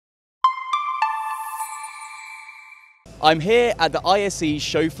I'm here at the ISE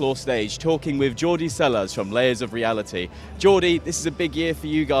show floor stage talking with Jordi Sellas from Layers of Reality. Jordi, this is a big year for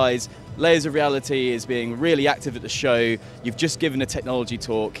you guys. Layers of Reality is being really active at the show. You've just given a technology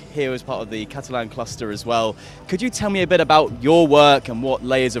talk here as part of the Catalan cluster as well. Could you tell me a bit about your work and what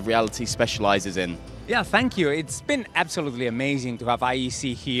Layers of Reality specializes in? Yeah, thank you. It's been absolutely amazing to have ISE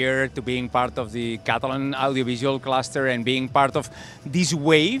here, to being part of the Catalan audiovisual cluster and being part of this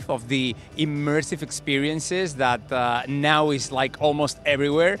wave of the immersive experiences that now is like almost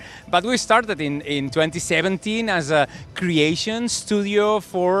everywhere. But we started in 2017 as a creation studio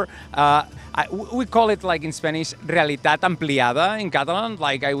for, we call it like in Spanish, realidad ampliada in Catalan,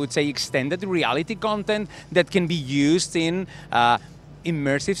 like I would say extended reality content that can be used in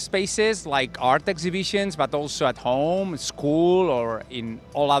immersive spaces like art exhibitions, but also at home, school, or in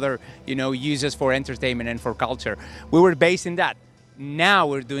all other uses for entertainment and for culture. We were based in that. Now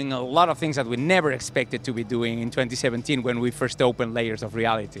we're doing a lot of things that we never expected to be doing in 2017 when we first opened Layers of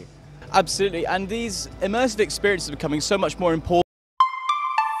Reality. Absolutely, and these immersive experiences are becoming so much more important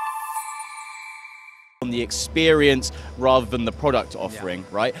on the experience rather than the product offering,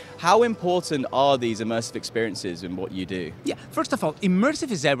 right? How important are these immersive experiences in what you do? Yeah, first of all,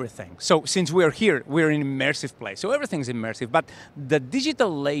 immersive is everything. So since we're here, we're in an immersive place, so everything's immersive, but the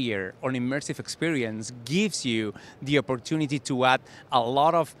digital layer on immersive experience gives you the opportunity to add a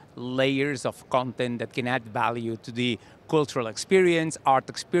lot of layers of content that can add value to the cultural experience, art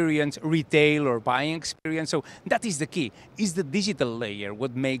experience, retail or buying experience. So that is the key, is the digital layer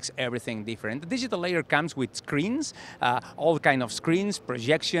what makes everything different. The digital layer comes with screens, all kind of screens,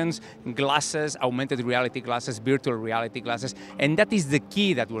 projections, glasses, augmented reality glasses, virtual reality glasses, and that is the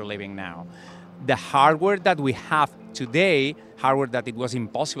key that we're living now. The hardware that we have today, hardware that it was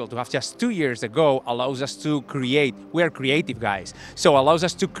impossible to have just 2 years ago, allows us to create, we are creative guys, so allows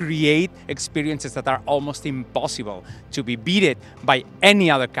us to create experiences that are almost impossible to be beaten by any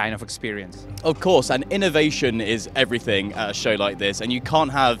other kind of experience. Of course, and innovation is everything at a show like this, and you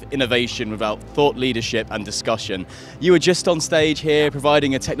can't have innovation without thought leadership and discussion. You were just on stage here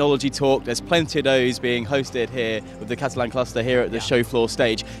providing a technology talk. There's plenty of those being hosted here with the Catalan cluster here at the show floor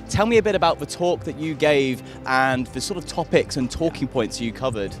stage. Tell me a bit about the talk that you gave and the sort of topics and talking points you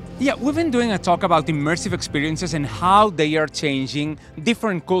covered. Yeah, we've been doing a talk about immersive experiences and how they are changing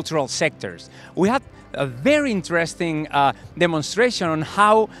different cultural sectors. We had a very interesting demonstration on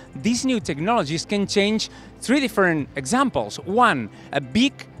how these new technologies can change 3 different examples. One, a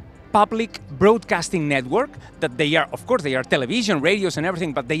big public broadcasting network that they are, of course, they are television, radios and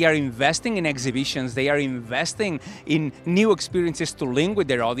everything, but they are investing in exhibitions, they are investing in new experiences to link with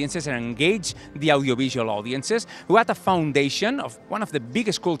their audiences and engage the audiovisual audiences. We had a foundation of one of the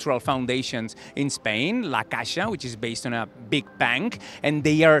biggest cultural foundations in Spain, La Caixa, which is based on a big bank, and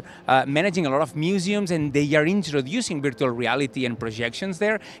they are managing a lot of museums and they are introducing virtual reality and projections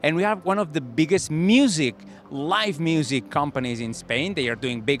there. And we have one of the biggest live music companies in Spain. They are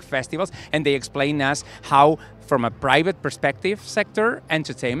doing big festivals and they explain us how, from a private perspective sector,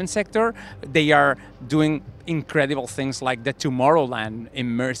 entertainment sector, they are doing incredible things like the Tomorrowland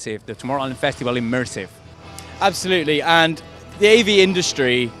immersive, the Tomorrowland Festival immersive. Absolutely, and the AV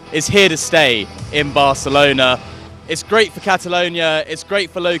industry is here to stay in Barcelona. It's great for Catalonia, it's great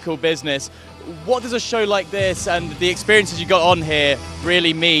for local business. What does a show like this and the experiences you got on here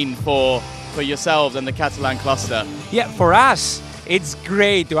really mean for yourselves and the Catalan cluster? Yeah, for us, it's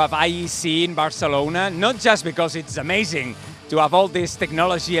great to have ISE in Barcelona, not just because it's amazing to have all this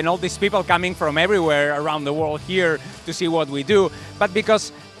technology and all these people coming from everywhere around the world here to see what we do, but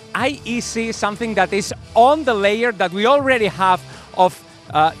because ISE is something that is on the layer that we already have of,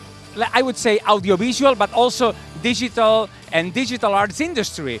 I would say, audiovisual, but also digital and digital arts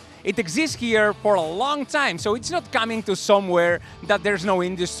industry. It exists here for a long time, so it's not coming to somewhere that there's no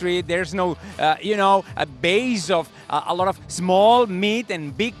industry, there's no, a base of a lot of small, mid,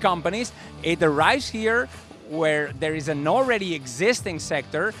 and big companies. It arrives here where there is an already existing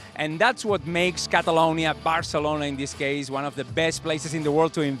sector, and that's what makes Catalonia, Barcelona in this case, one of the best places in the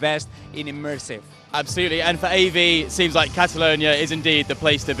world to invest in immersive. Absolutely, and for AV, it seems like Catalonia is indeed the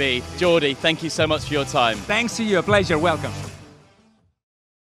place to be. Jordi, thank you so much for your time. Thanks to you, a pleasure, welcome.